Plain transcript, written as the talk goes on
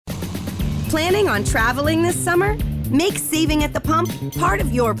Planning on traveling this summer? Make saving at the pump part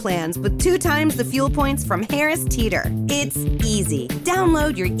of your plans with 2 times the fuel points from Harris Teeter. It's easy.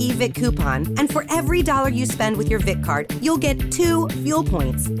 Download your eVic coupon, and for every dollar you spend with your Vic card, you'll get 2 fuel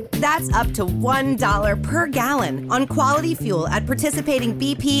points. That's up to $1 per gallon on quality fuel at participating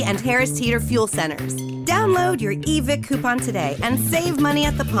BP and Harris Teeter fuel centers. Download your eVic coupon today and save money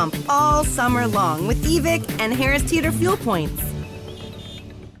at the pump all summer long with eVic and Harris Teeter fuel points.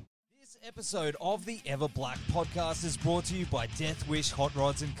 Episode of the Ever Black podcast is brought to you by Death Wish Hot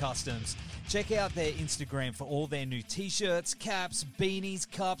Rods and Customs. Check out their Instagram for all their new t-shirts, caps, beanies,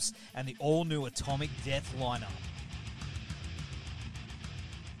 cups, and the all-new Atomic Death lineup.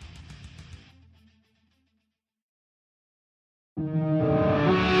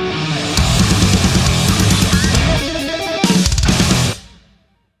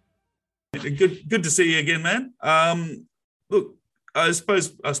 Good to see you again, man. Look, I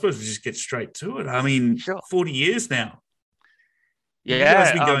suppose we just get straight to it. I mean, Sure. 40 years now. Yeah, You guys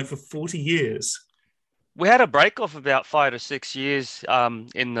have been going for 40 years. we had a break off about 5 to 6 years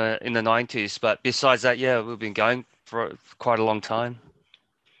in the 90s, but besides that, yeah, we've been going for quite a long time.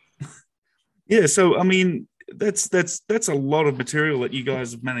 Yeah, so I mean, that's a lot of material that you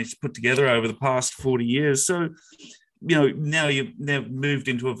guys have managed to put together over the past 40 years. So, you know, now you've moved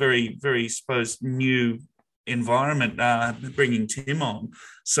into a very, very, suppose, new environment, bringing Tim on.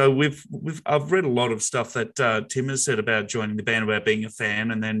 So I've read a lot of stuff that Tim has said about joining the band, about being a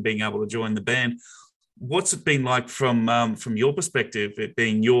fan and then being able to join the band. What's it been like from your perspective, it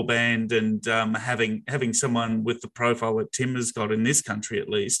being your band and having someone with the profile that Tim has got in this country, at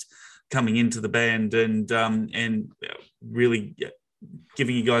least, coming into the band and really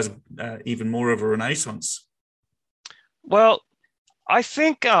giving you guys even more of a renaissance? Well, I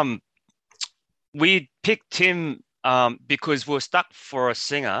think we picked Tim because we were stuck for a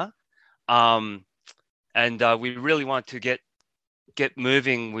singer, and we really wanted to get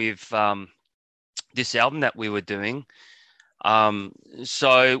moving with this album that we were doing.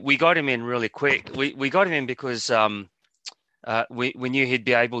 So we got him in really quick. We got him in because we knew he'd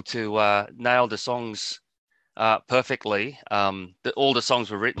be able to nail the songs perfectly. All the songs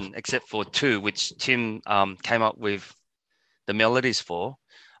were written except for 2, which Tim came up with the melodies for.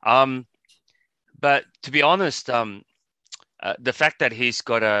 But to be honest, the fact that he's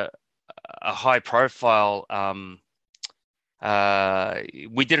got a high profile,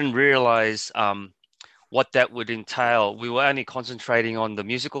 we didn't realize what that would entail. We were only concentrating on the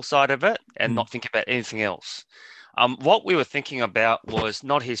musical side of it and not thinking about anything else. What we were thinking about was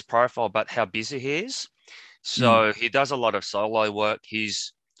not his profile, but how busy he is. So he does a lot of solo work.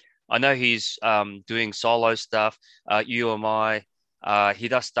 I know he's doing solo stuff, UMI. He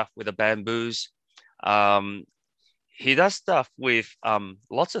does stuff with the Bamboos. He does stuff with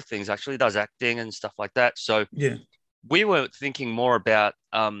lots of things, actually. He does acting and stuff like that. So Yeah. we were thinking more about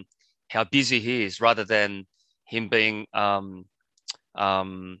how busy he is rather than him being a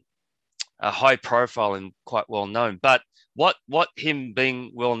high profile and quite well known. But what him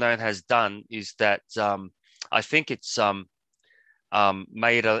being well known has done is that I think it's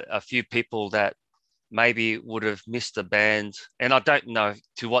made a few people that maybe would have missed the band, and I don't know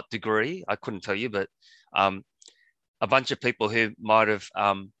to what degree, I couldn't tell you, but a bunch of people who might have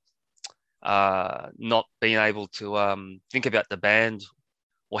not been able to think about the band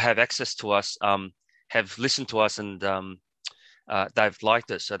or have access to us, have listened to us and they've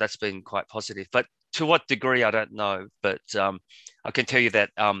liked it. So that's been quite positive. But to what degree, I don't know. But I can tell you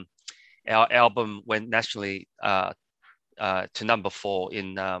that our album went nationally to number 4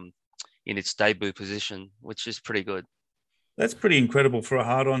 in its debut position, which is pretty good. That's pretty incredible for a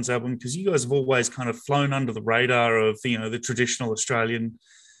Hard Ons album, because you guys have always kind of flown under the radar of, you know, the traditional Australian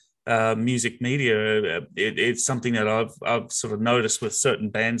music media. It's something that I've sort of noticed with certain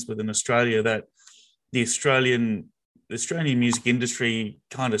bands within Australia, that the Australian music industry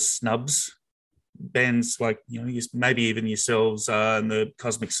kind of snubs bands like, you know, maybe even yourselves and the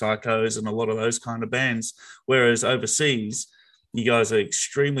Cosmic Psychos and a lot of those kind of bands, whereas overseas you guys are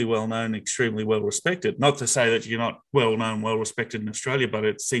extremely well known, extremely well respected. Not to say that you're not well known, well respected in Australia, but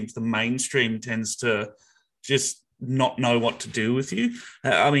it seems the mainstream tends to just not know what to do with you.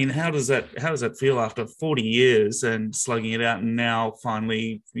 I mean, how does that feel after 40 years and slugging it out, and now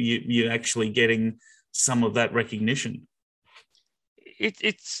finally you're actually getting some of that recognition?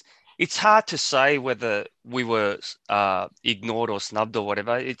 It's hard to say whether we were ignored or snubbed or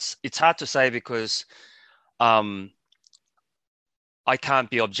whatever. It's hard to say because I can't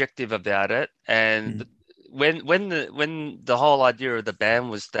be objective about it. And when the whole idea of the band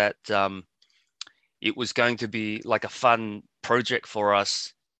was that it was going to be like a fun project for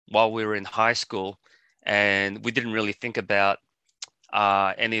us, while we were in high school, and we didn't really think about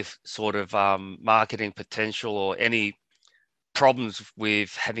any sort of marketing potential or any problems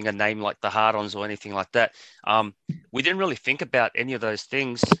with having a name like the Hard-Ons or anything like that. We didn't really think about any of those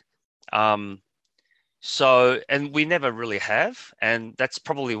things. And we never really have, and that's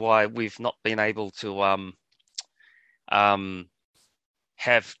probably why we've not been able to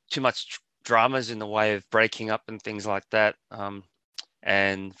have too much dramas in the way of breaking up and things like that,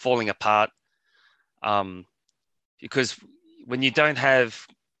 and falling apart. Because when you don't have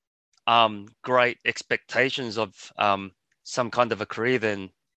great expectations of some kind of a career, then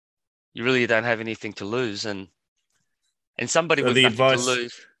you really don't have anything to lose, and somebody with nothing to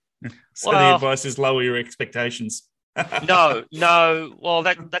lose. So the advice is lower your expectations. No. Well,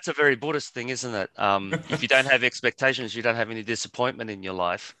 that's a very Buddhist thing, isn't it? If you don't have expectations, you don't have any disappointment in your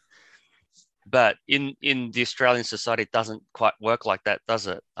life. But in the Australian society, it doesn't quite work like that, does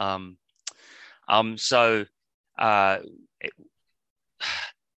it?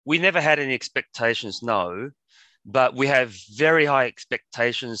 We never had any expectations, no, but we have very high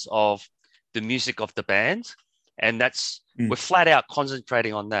expectations of the music of the band, and we're flat out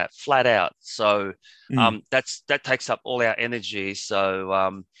concentrating on that, flat out. So that takes up all our energy.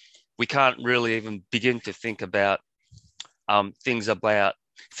 So we can't really even begin to think about things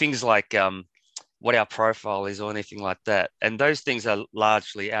like what our profile is or anything like that. And those things are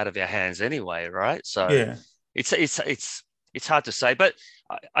largely out of our hands anyway, right? So yeah. It's hard to say, but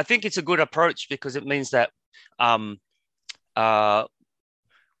I think it's a good approach because it means that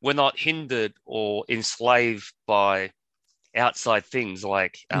we're not hindered or enslaved by outside things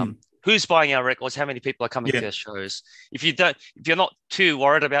like who's buying our records, how many people are coming to our shows. If you're not too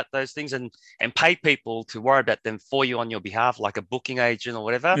worried about those things and pay people to worry about them for you on your behalf, like a booking agent or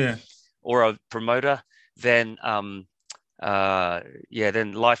whatever, or a promoter, then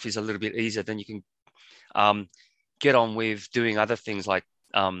then life is a little bit easier. Then you can get on with doing other things like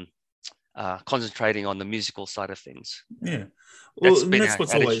concentrating on the musical side of things. Yeah, well,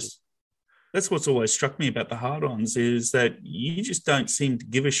 that's what's always struck me about the Hard-Ons is that you just don't seem to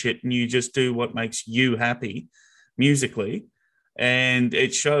give a shit, and you just do what makes you happy musically. And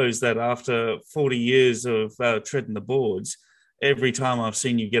it shows that after 40 years of treading the boards, every time I've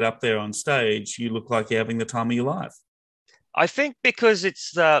seen you get up there on stage, you look like you're having the time of your life. I think because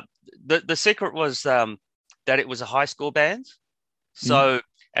it's the secret was that it was a high school band. So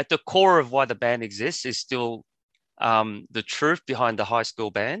at the core of why the band exists is still the truth behind the high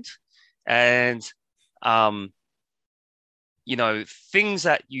school band. And, things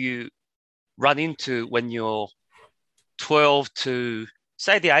that you run into when you're 12 to,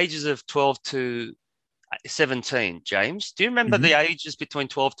 say, the ages of 12 to 17, James. Do you remember the ages between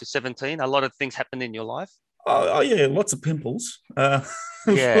 12 to 17? A lot of things happen in your life. Oh yeah, lots of pimples.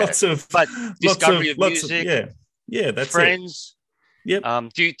 Lots of discovery of music. Yeah, that's friends. It.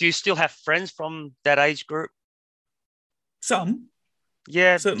 Yep. Do you still have friends from that age group? Some.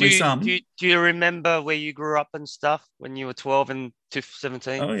 Yeah, certainly some. Do you remember where you grew up and stuff when you were 12 and to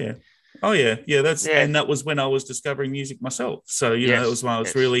 17? Oh yeah. And that was when I was discovering music myself. So that was when I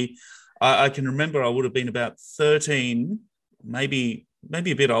was really. I can remember I would have been about 13, maybe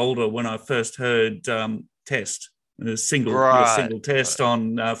a bit older when I first heard Test, a single Test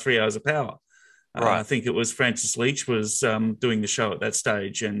on 3 Hours of Power. I think it was Francis Leach was doing the show at that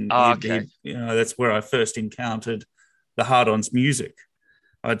stage, and that's where I first encountered the Hard-Ons music.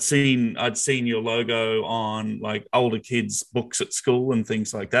 I'd seen your logo on like older kids' books at school and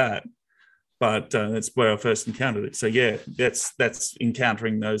things like that, but that's where I first encountered it. So yeah, that's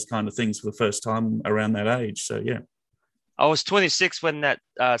encountering those kind of things for the first time around that age. So yeah. I was 26 when that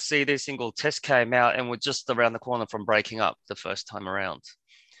CD single Test came out, and we're just around the corner from breaking up the first time around.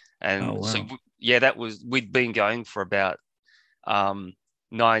 And so, we'd been going for about 9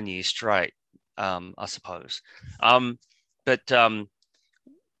 years straight, I suppose. What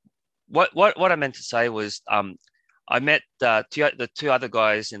I meant to say was I met the two other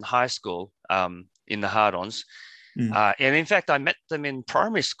guys in high school in the Hard-Ons. And in fact, I met them in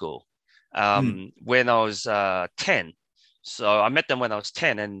primary school when I was 10. So I met them when I was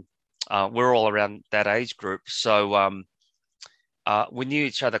 10, and we're all around that age group. So we knew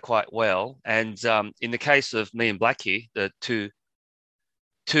each other quite well. And in the case of me and Blackie, the two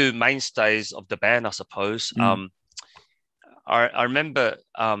mainstays of the band, I suppose, I remember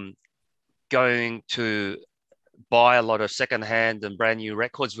going to buy a lot of secondhand and brand new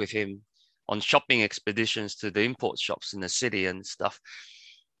records with him on shopping expeditions to the import shops in the city and stuff.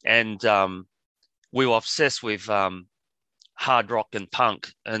 And we were obsessed with hard rock and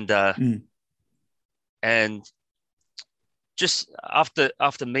punk, and just after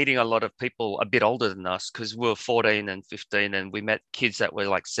meeting a lot of people a bit older than us, because we were 14 and 15, and we met kids that were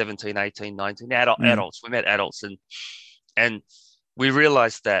like 17, 18, 19, adults. We met adults, and we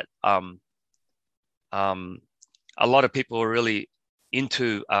realized that a lot of people were really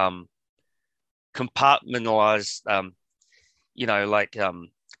into compartmentalized,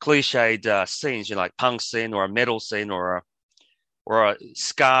 cliched scenes, like punk scene or a metal scene or a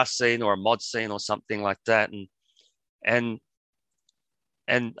ska scene or a mod scene or something like that. And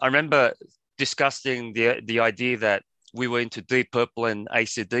I remember discussing the idea that we were into Deep Purple and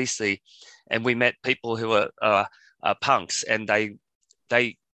AC/DC, and we met people who were punks, and they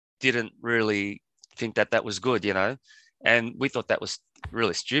didn't really think that was good, and we thought that was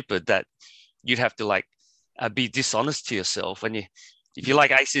really stupid, that you'd have to be dishonest to yourself when if you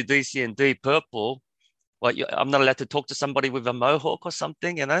like AC/DC and Deep Purple. I'm not allowed to talk to somebody with a mohawk or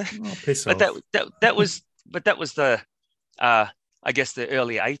something, Oh, piss But off. that was the I guess the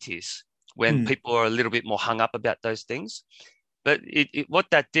early 80s, when people were a little bit more hung up about those things. But what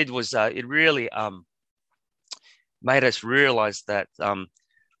that did was it really made us realize that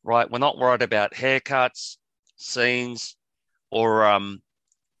we're not worried about haircuts, scenes, or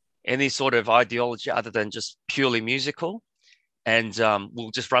any sort of ideology other than just purely musical, and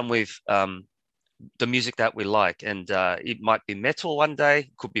we'll just run with the music that we like. And it might be metal one day,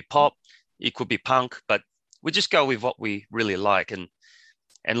 it could be pop, it could be punk, but we just go with what we really like, and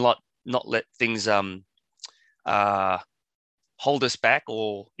not let things hold us back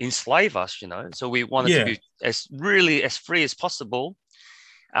or enslave us, So we wanted to be as free as possible.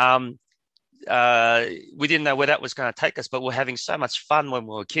 We didn't know where that was going to take us, but we're having so much fun when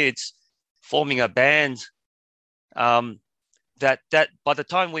we were kids, forming a band. That by the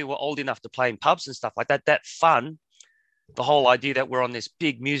time we were old enough to play in pubs and stuff like that fun, the whole idea that we're on this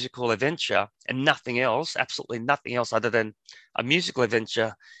big musical adventure and nothing else, absolutely nothing else other than a musical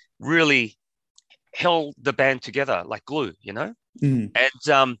adventure, really held the band together like glue, And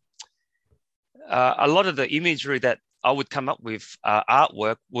a lot of the imagery that I would come up with,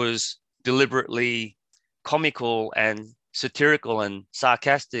 artwork, was deliberately comical and satirical and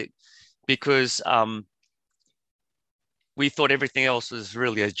sarcastic, because we thought everything else was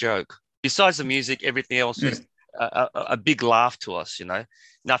really a joke. Besides the music, everything else was a big laugh to us,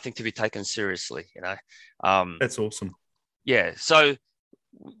 nothing to be taken seriously, That's awesome. Yeah. So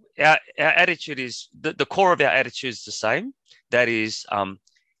our attitude is, the core of our attitude is the same. That is,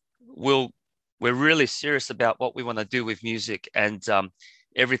 we're really serious about what we want to do with music, and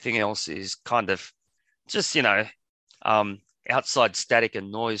everything else is kind of just, outside static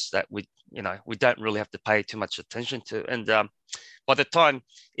and noise that we don't really have to pay too much attention to. And by the time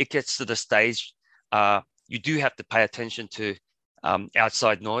it gets to the stage, you do have to pay attention to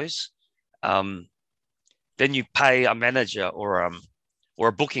outside noise. Then you pay a manager or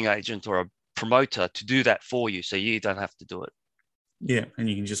a booking agent or a promoter to do that for you, so you don't have to do it. Yeah, and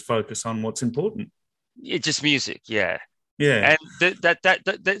you can just focus on what's important. It's just music, yeah. Yeah. And that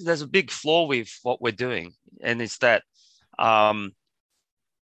there's a big flaw with what we're doing, and it's that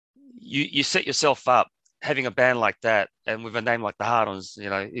you set yourself up having a band like that, and with a name like the Hard-Ons,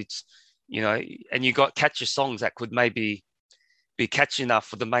 it's and you got catchy songs that could maybe be catchy enough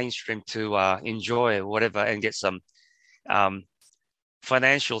for the mainstream to enjoy or whatever, and get some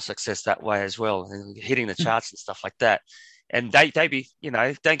financial success that way as well, and hitting the charts and stuff like that. And they be,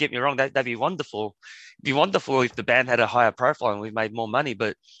 don't get me wrong, they'd be wonderful. It'd be wonderful if the band had a higher profile and we made more money,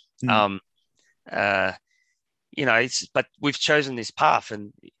 but but we've chosen this path,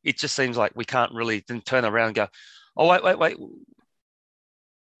 and it just seems like we can't really then turn around and go, oh, wait.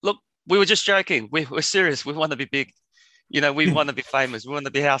 Look, we were just joking. We're serious. We want to be big. We want to be famous. We want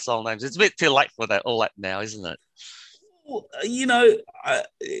to be household names. It's a bit too late for all that now, isn't it? Well,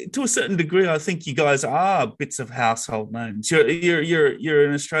 to a certain degree, I think you guys are bits of household names. You're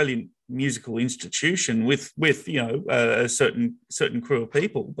an Australian musical institution with a certain crew of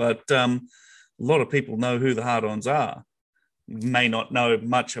people, but a lot of people know who the Hard-Ons are. May not know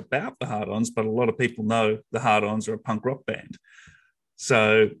much about the Hard-Ons, but a lot of people know the Hard-Ons are a punk rock band.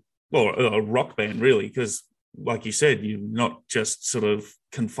 So, or a rock band, really, because, like you said, you're not just sort of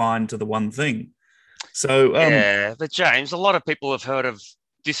confined to the one thing. So yeah, but James, a lot of people have heard of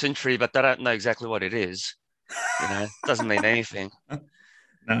dysentery, but they don't know exactly what it is. It doesn't mean anything.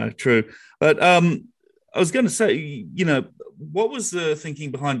 No, true. But I was going to say, what was the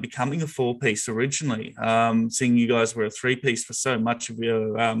thinking behind becoming a 4-piece originally? Seeing you guys were a 3-piece for so much of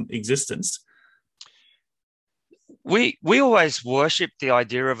your existence. We always worshipped the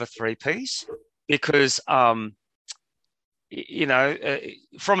idea of a 3-piece because from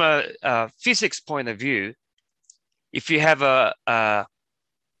a physics point of view, if you have a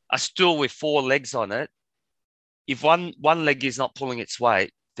stool with 4 legs on it, if one leg is not pulling its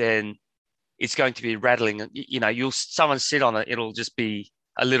weight, then it's going to be rattling. Someone sit on it, it'll just be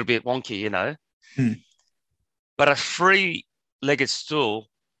a little bit wonky, But a 3-legged stool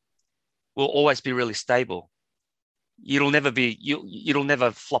will always be really stable. It'll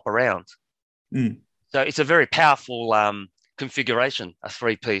never flop around. So it's a very powerful configuration, a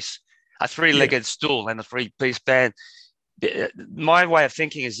 3-piece, a 3-legged stool and a 3-piece band. My way of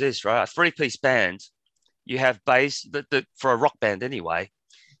thinking is this, right? A 3-piece band, you have bass, for a rock band anyway,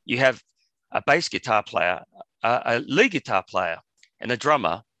 you have a bass guitar player, a lead guitar player, and a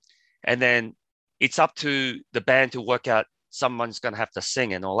drummer. And then it's up to the band to work out someone's going to have to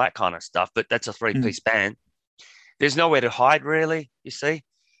sing and all that kind of stuff. But that's a 3-piece band. There's nowhere to hide, really, you see.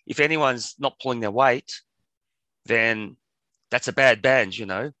 If anyone's not pulling their weight, then that's a bad band,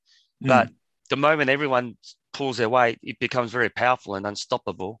 But the moment everyone pulls their weight, it becomes very powerful and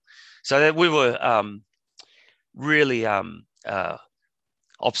unstoppable. So that we were really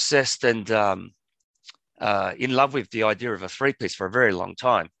obsessed and in love with the idea of a 3-piece for a very long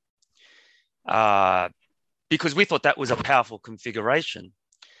time, because we thought that was a powerful configuration.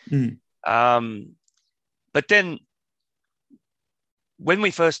 But then when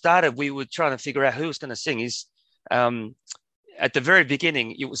we first started, we were trying to figure out who was going to sing. At the very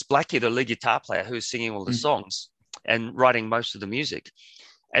beginning, it was Blackie, the lead guitar player, who was singing all the songs and writing most of the music.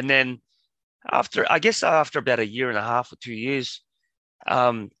 And then after about a year and a half or 2 years,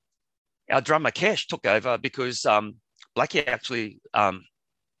 our drummer Kesh took over because Blackie actually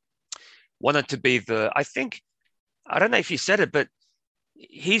wanted to be I don't know if he said it, but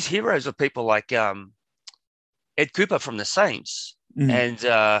his heroes are people like Ed Cooper from the Saints and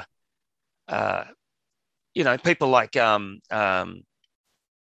people like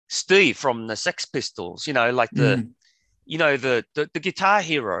Steve from the Sex Pistols, like the guitar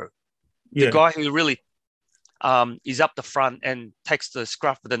hero, the guy who really is up the front and takes the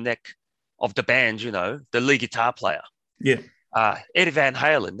scruff of the neck of the band, the lead guitar player. Eddie Van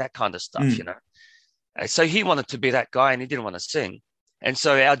Halen, that kind of stuff, So he wanted to be that guy and he didn't want to sing. And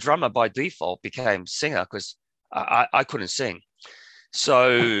so our drummer by default became singer because I couldn't sing.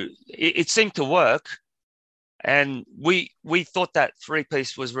 So it seemed to work. And we thought that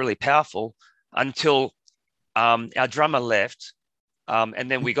 3-piece was really powerful until our drummer left. And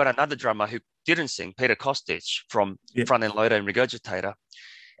then we got another drummer who didn't sing, Peter Kostic from Front End Loader and Regurgitator.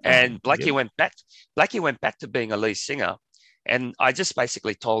 And Blackie went back to being a lead singer. And I just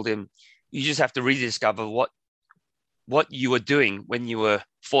basically told him, you just have to rediscover what you were doing when you were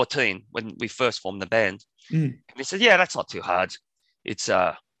 14, when we first formed the band. And he said, yeah, that's not too hard. It's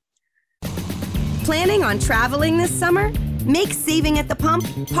Planning on traveling this summer? Make saving at the pump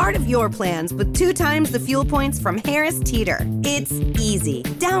part of your plans with 2 times the fuel points from Harris Teeter. It's easy.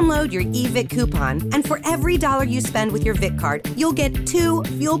 Download your eVic coupon, and for every $1 you spend with your Vic card, you'll get 2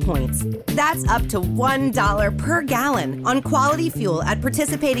 fuel points. That's up to $1 per gallon on quality fuel at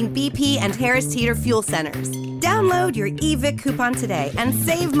participating BP and Harris Teeter fuel centers. Download your eVic coupon today and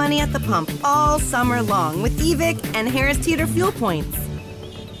save money at the pump all summer long with eVic and Harris Teeter fuel points.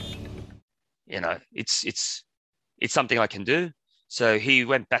 It's something I can do. So he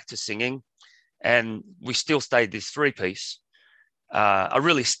went back to singing and we still stayed this 3-piece, a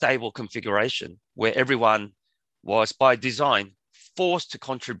really stable configuration where everyone was by design forced to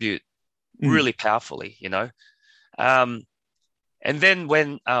contribute really powerfully, And then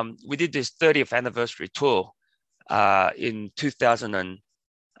when we did this 30th anniversary tour in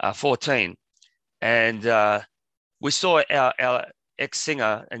 2014, and we saw our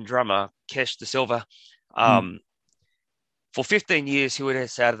ex-singer and drummer, Kesh De Silva, for 15 years, he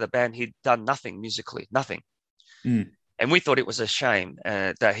was out of the band. He'd done nothing musically, nothing. And we thought it was a shame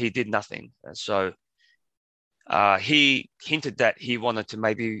that he did nothing. And so he hinted that he wanted to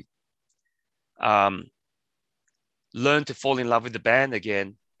maybe learn to fall in love with the band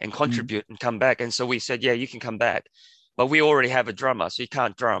again and contribute and come back. And so we said, yeah, you can come back. But we already have a drummer, so you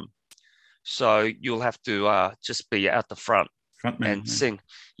can't drum. So you'll have to just be out the front and sing.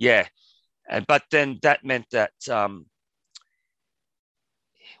 Yeah. But then that meant that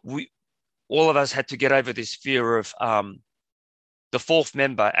all of us had to get over this fear of the 4th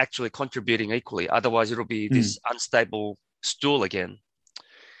member actually contributing equally. Otherwise, it'll be this unstable stool again.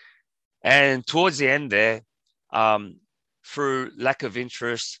 And towards the end there, through lack of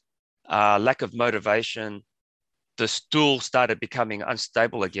interest, lack of motivation, the stool started becoming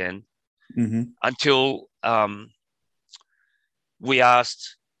unstable again until we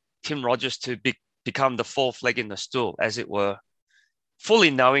asked Tim Rogers to become the 4th leg in the stool, as it were, fully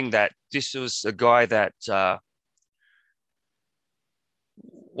knowing that this was a guy that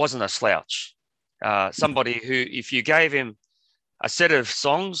wasn't a slouch. Somebody who, if you gave him a set of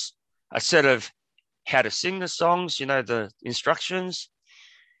songs, a set of how to sing the songs, the instructions,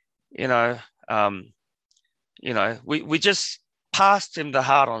 we just passed him the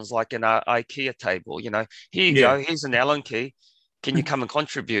hard-ons like an IKEA table. Here you go. Here's an Allen key. Can you come and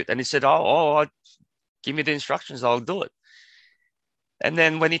contribute? And he said, give me the instructions. I'll do it. And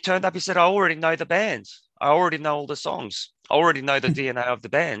then when he turned up, he said, I already know the band. I already know all the songs. I already know the DNA of the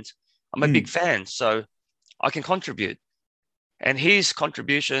band. I'm a big fan, so I can contribute. And his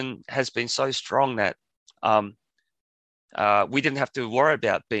contribution has been so strong that we didn't have to worry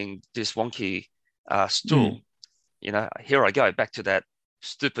about being this wonky stool. Here I go back to that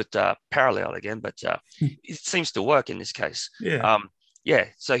stupid parallel again, but it seems to work in this case.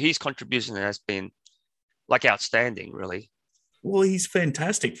 So his contribution has been like outstanding, really. Well, he's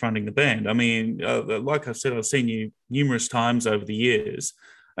fantastic fronting the band. I mean, like I said, I've seen you numerous times over the years.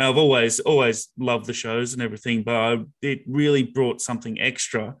 I've always loved the shows and everything, but it really brought something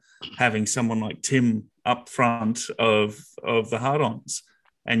extra having someone like Tim up front of the Hard-Ons,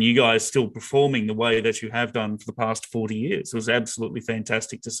 and you guys still performing the way that you have done for the past 40 years. It was absolutely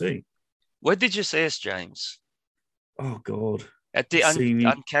fantastic to see. Where did you see us, James? Oh, God. At the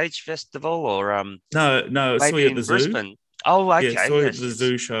Uncaged Festival, or no, maybe saw you at in the Brisbane. Zoo. Oh, okay. Yeah, saw you at the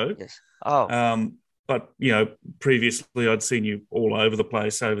Zoo show. Yes. Oh. But, previously I'd seen you all over the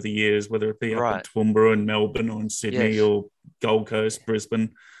place over the years, whether it be up in Toowoomba and Melbourne or in Sydney or Gold Coast,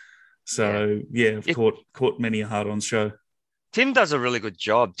 Brisbane. So, I've caught many a Hard-Ons show. Tim does a really good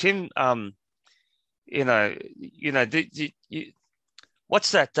job. Tim,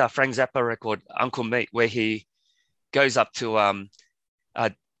 what's that Frank Zappa record, Uncle Meat, where he goes up to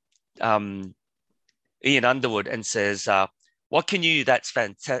Ian Underwood and says, what can you do that's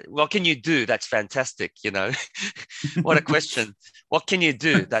fantastic? What a question. What can you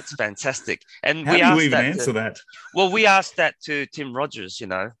do that's fantastic? And how do you even answer that? Well, we asked that to Tim Rogers,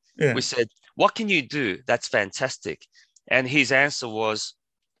 We said, what can you do that's fantastic? And his answer was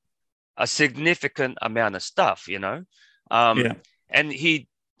a significant amount of stuff, And he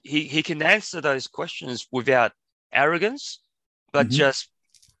can answer those questions without arrogance, but just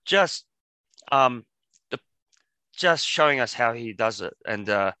showing us how he does it. And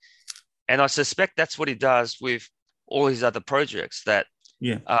I suspect that's what he does with all his other projects, that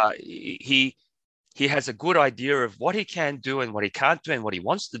he has a good idea of what he can do and what he can't do and what he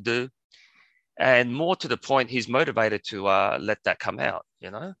wants to do. And more to the point, he's motivated to let that come out,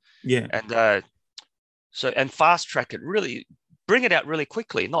 Yeah. And and fast track it, really bring it out really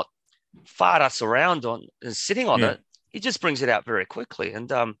quickly, not fart us around on and sitting on it. He just brings it out very quickly.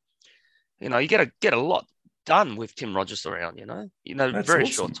 And, you get a lot done with Tim Rogers around, That's very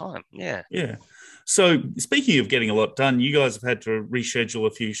awesome. short time. Yeah. Yeah. So speaking of getting a lot done, you guys have had to reschedule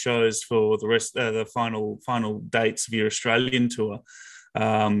a few shows for the rest, the final dates of your Australian tour.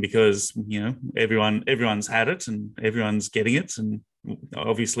 Because everyone's had it and everyone's getting it, and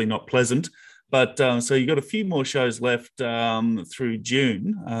obviously not pleasant. But so you got a few more shows left through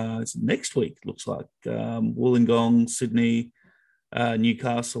June. It's next week, looks like. Wollongong, Sydney,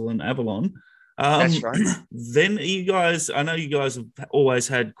 Newcastle, and Avalon. That's right. Then I know you guys have always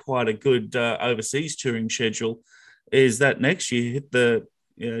had quite a good overseas touring schedule. Is that next year hit the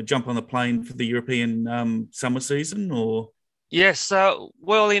jump on the plane for the European summer season, or? Yes.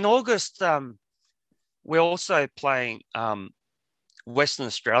 Well, in August, we're also playing Western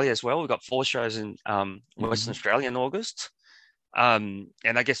Australia as well. We've got 4 shows in Western Australia in August. And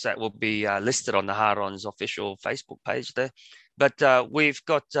I guess that will be listed on the Hard-Ons official Facebook page there. But we've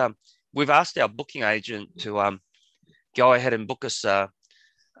asked our booking agent to go ahead and book us a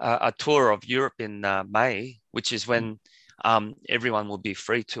tour of Europe in May, which is when everyone will be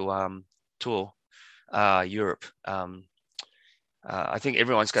free to tour Europe. I think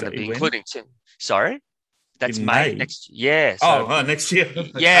everyone's going to be, including Tim. Sorry? That's in May next year. Yeah. So, next year.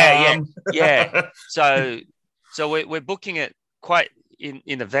 Yeah. So we're booking it quite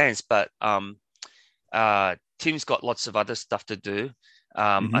in advance, but Tim's got lots of other stuff to do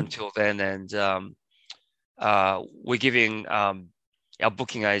until then, and we're giving our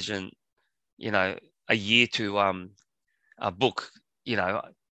booking agent, a year to book, 11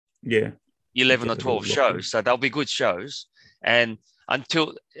 or 12 shows. So they'll be good shows. And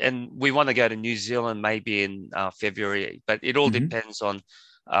we want to go to New Zealand maybe in February, but it all depends on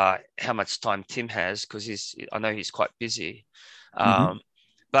how much time Tim has, because I know he's quite busy.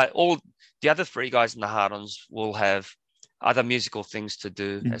 But all the other 3 guys in the Hard-Ons will have other musical things to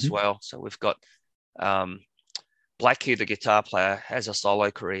do as well. So we've got Blackie, the guitar player, has a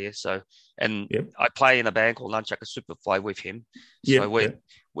solo career. So I play in a band called Nunchucker Superfly with him. So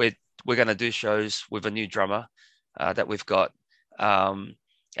we're going to do shows with a new drummer that we've got. And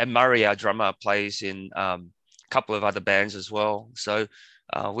Murray, our drummer, plays in a couple of other bands as well. So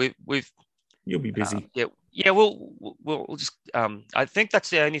we've You'll be busy. We'll just. I think that's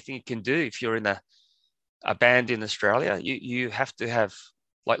the only thing you can do if you're in a band in Australia. You have to have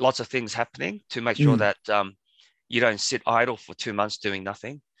like lots of things happening to make sure that you don't sit idle for 2 months doing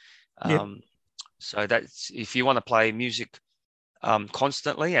nothing. So that's if you want to play music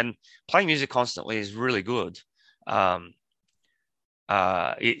constantly, and playing music constantly is really good.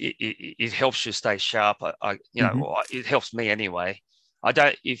 It helps you stay sharp. It helps me anyway. I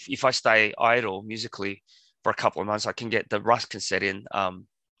don't if I stay idle musically for a couple of months, I can get the rust can set in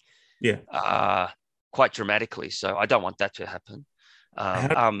quite dramatically. So I don't want that to happen.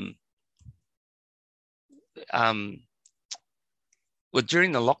 Well,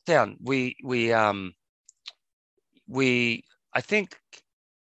 during the lockdown, I think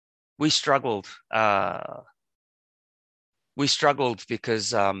we struggled. We struggled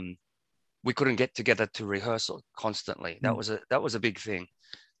because we couldn't get together to rehearsal constantly. That was a big thing.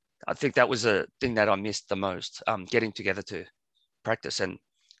 I think that was a thing that I missed the most, getting together to practice and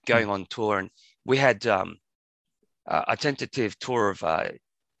going on tour. And we had a tentative tour of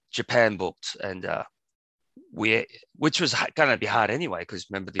Japan booked, and which was going to be hard anyway, because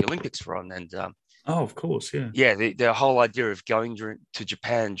remember the Olympics were on. And of course, the whole idea of going to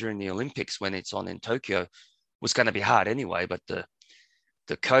Japan during the Olympics when it's on in Tokyo was going to be hard anyway. But the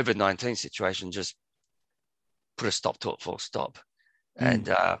COVID-19 situation just put a stop to it, full stop. And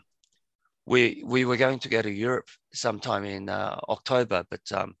we were going to go to Europe sometime in October, but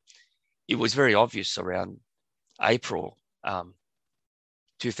it was very obvious around April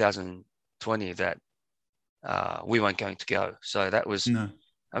 2020 that we weren't going to go. So that was,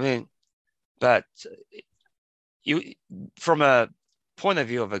 but from a point of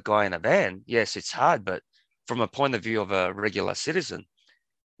view of a guy in a band, yes, it's hard, but from a point of view of a regular citizen,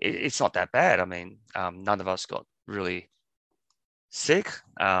 it's not that bad. I mean, none of us got really sick.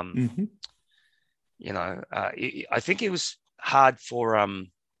 I think it was hard for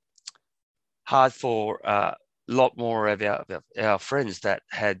a lot more of our friends that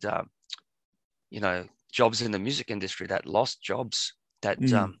had, jobs in the music industry that lost jobs. But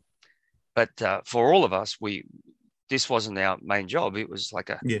for all of us, this wasn't our main job. It was like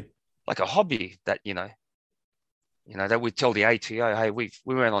a hobby that that we tell the ATO, hey, we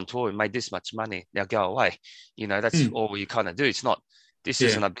went on tour and made this much money. Now go away. That's all we kind of do. It's not. This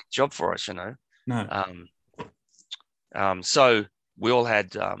isn't a big job for us. No. So we all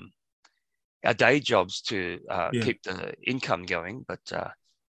had our day jobs to keep the income going, but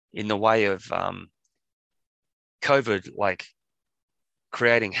in the way of COVID, like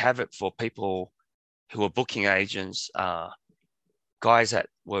creating havoc for people who were booking agents, guys that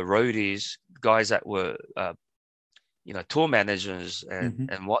were roadies, guys that were tour managers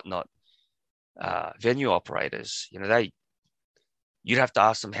and whatnot, venue operators. You'd have to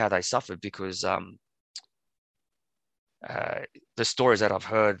ask them how they suffered, because the stories that I've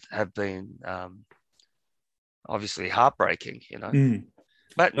heard have been obviously heartbreaking.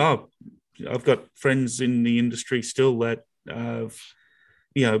 But I've got friends in the industry still that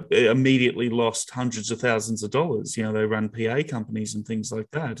immediately lost hundreds of thousands of dollars. They run PA companies and things like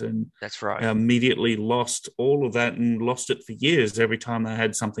that, and that's right. Immediately lost all of that and lost it for years. Every time they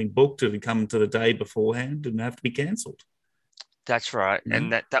had something booked, it would come to the day beforehand and have to be cancelled. That's right,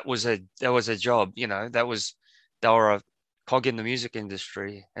 and that was a job. They were a cog in the music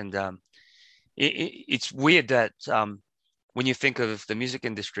industry, and it's weird that when you think of the music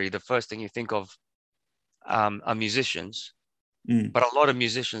industry, the first thing you think of are musicians. But a lot of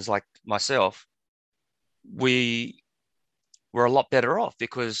musicians like myself, we were a lot better off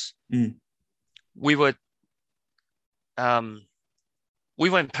because we weren't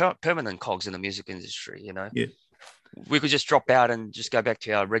permanent cogs in the music industry. We could just drop out and just go back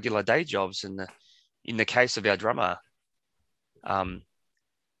to our regular day jobs. And in the case of our drummer,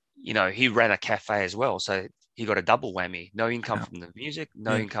 he ran a cafe as well, so he got a double whammy: no income from the music,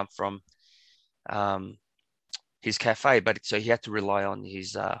 no income from his cafe, but so he had to rely on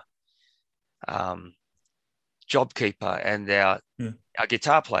his job keeper and our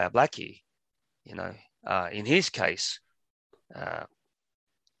guitar player Blackie. In his case,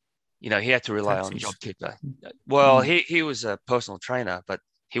 he had to rely on job keeper. Well, he was a personal trainer, but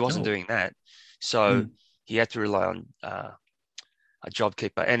he wasn't doing that, so he had to rely on a job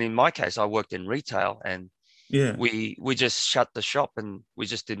keeper. And in my case, I worked in retail, and we just shut the shop and we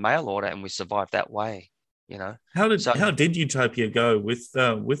just did mail order, and we survived that way. How did Utopia go with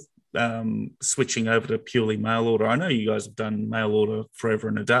switching over to purely mail order? I know you guys have done mail order forever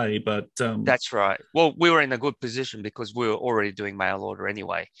and a day, but That's right. Well, we were in a good position because we were already doing mail order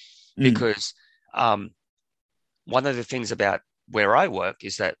anyway. Because one of the things about where I work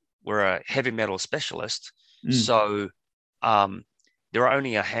is that we're a heavy metal specialist. So there are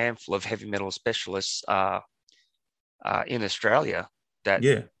only a handful of heavy metal specialists in Australia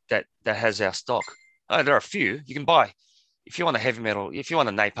that has our stock. There are a few you can buy. If you want if you want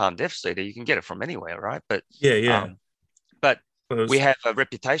a Napalm Death CD, you can get it from anywhere, right? But but we have a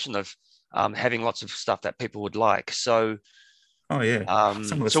reputation of having lots of stuff that people would like. So some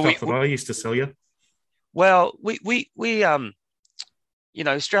of the stuff that I used to sell you. Well, we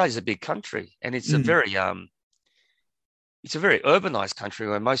Australia's a big country, and it's a very urbanized country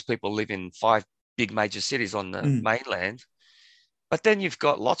where most people live in 5 big major cities on the mainland. But then you've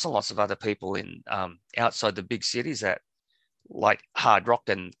got lots and lots of other people in outside the big cities that like hard rock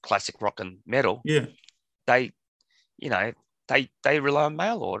and classic rock and metal. Yeah. They rely on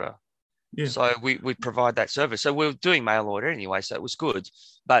mail order. Yeah. So we provide that service. So we're doing mail order anyway, so it was good.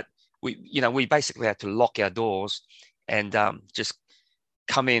 But we basically had to lock our doors and just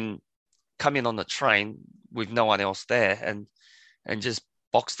come in on the train with no one else there and just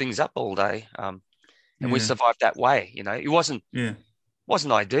box things up all day. And we survived that way. It wasn't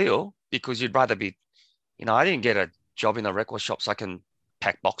ideal because you'd rather be, I didn't get a job in a record shop so I can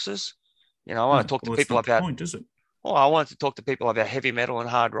pack boxes. I want to talk to people about. Point, is it? Well, I wanted to talk to people about heavy metal and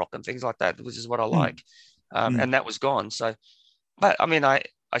hard rock and things like that, which is what I like. And that was gone. So, but I mean, I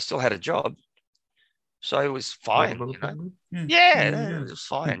still had a job. So it was fine. It was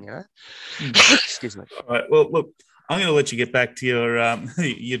fine, Excuse me. All right. Well, look, I'm going to let you get back to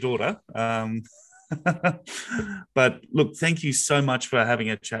your daughter. But look, thank you so much for having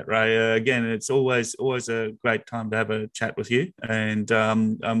a chat, Ray. Again, it's always a great time to have a chat with you, and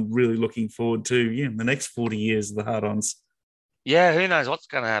I'm really looking forward to the next 40 years of the Hard-Ons. Yeah, who knows what's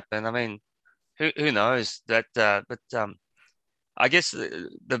going to happen? I mean, who knows that? But I guess the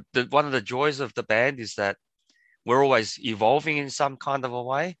one of the joys of the band is that we're always evolving in some kind of a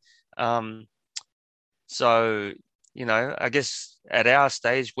way. So I guess at our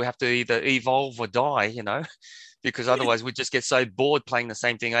stage, we have to either evolve or die, because otherwise we just get so bored playing the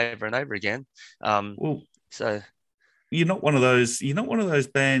same thing over and over again. So you're not one of those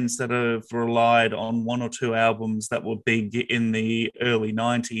bands that have relied on 1 or 2 albums that were big in the early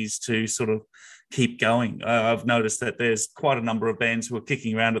 90s to sort of keep going. I've noticed that there's quite a number of bands who are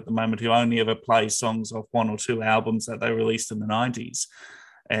kicking around at the moment who only ever play songs off 1 or 2 albums that they released in the 90s.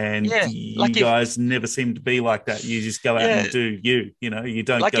 And you guys never seem to be like that. You just go out and do you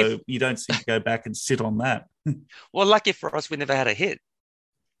don't seem to go back and sit on that. Well, lucky for us, we never had a hit.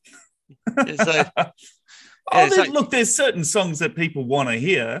 Look, there's certain songs that people want to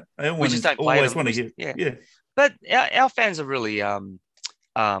hear. We just don't always want to hear. Yeah. But our fans are really, I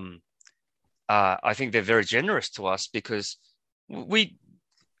think they're very generous to us because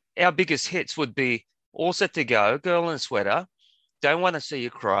our biggest hits would be All Set to Go, Girl in a Sweater, Don't Want to See You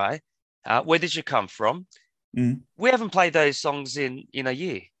Cry, Where Did You Come From? We haven't played those songs in a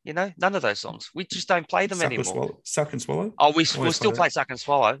year, none of those songs. We just don't play them anymore. Suck and Swallow? Oh, we'll still play Suck and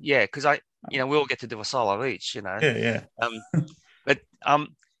Swallow, yeah, because we all get to do a solo each, Yeah.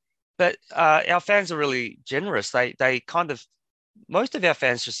 But our fans are really generous. They kind of, most of our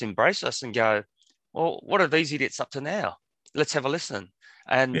fans just embrace us and go, well, what are these idiots up to now? Let's have a listen.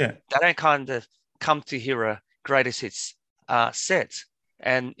 And they don't kind of come to hear a greatest hits set.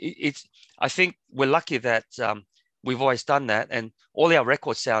 And I think we're lucky that we've always done that. And all our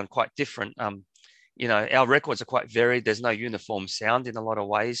records sound quite different. Our records are quite varied. There's no uniform sound in a lot of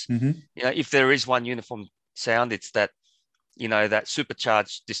ways. If there is one uniform sound, it's that, that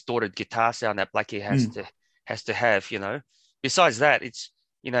supercharged, distorted guitar sound that Blackie has to have, Besides that, it's,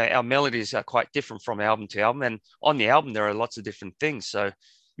 our melodies are quite different from album to album. And on the album, there are lots of different things. So,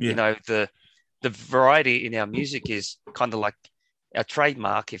 the variety in our music is kind of like our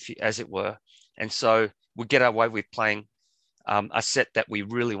trademark, as it were. And so we get away with playing a set that we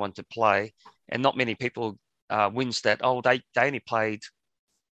really want to play. And not many people whinge that, they only played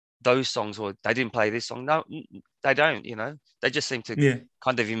those songs or they didn't play this song. No, they don't, They just seem to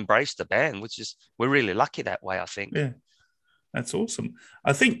kind of embrace the band, which is, we're really lucky that way, I think. Yeah, that's awesome.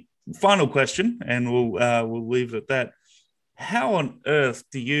 I think final question, and we'll leave it at that. How on earth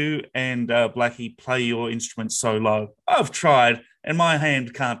do you and Blackie play your instruments so low? I've tried, and my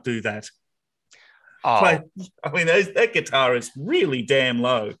hand can't do that. That guitar is really damn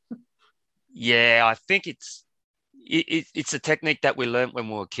low. Yeah, I think it's a technique that we learned when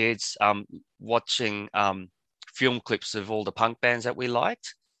we were kids, watching film clips of all the punk bands that we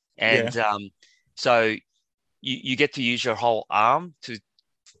liked. And so you get to use your whole arm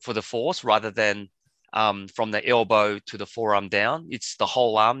for the force rather than from the elbow to the forearm down. It's the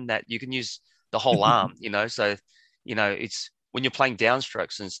whole arm that you can use the whole arm, so, it's when you're playing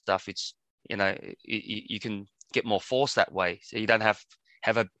downstrokes and stuff, it's, you can get more force that way. So you don't have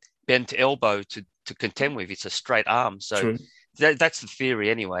a bent elbow to contend with. It's a straight arm. So that's the theory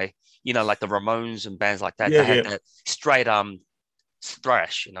anyway, like the Ramones and bands like that, they had that straight arm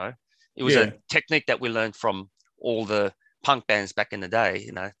thrash, it was a technique that we learned from all the punk bands back in the day,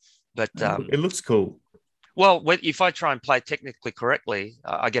 but it looks cool. Well, if I try and play technically correctly,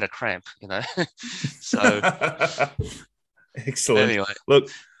 I get a cramp, so excellent. Anyway, look,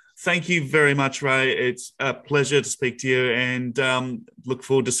 thank you very much, Ray. It's a pleasure to speak to you, and look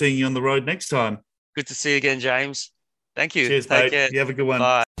forward to seeing you on the road next time. Good to see you again, James. Thank you. Cheers, Take mate. care. You have a good one.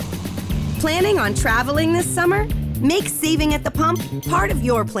 Bye. Planning on traveling this summer? Make saving at the pump part of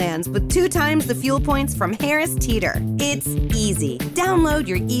your plans with 2 times the fuel points from Harris Teeter. It's easy. Download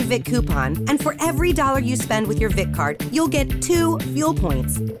your eVic coupon, and for every $1 you spend with your Vic card, you'll get 2 fuel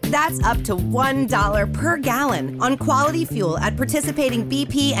points. That's up to $1 per gallon on quality fuel at participating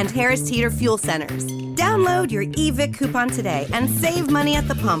BP and Harris Teeter fuel centers. Download your eVic coupon today and save money at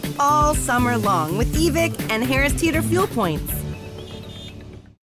the pump all summer long with eVic and Harris Teeter fuel points.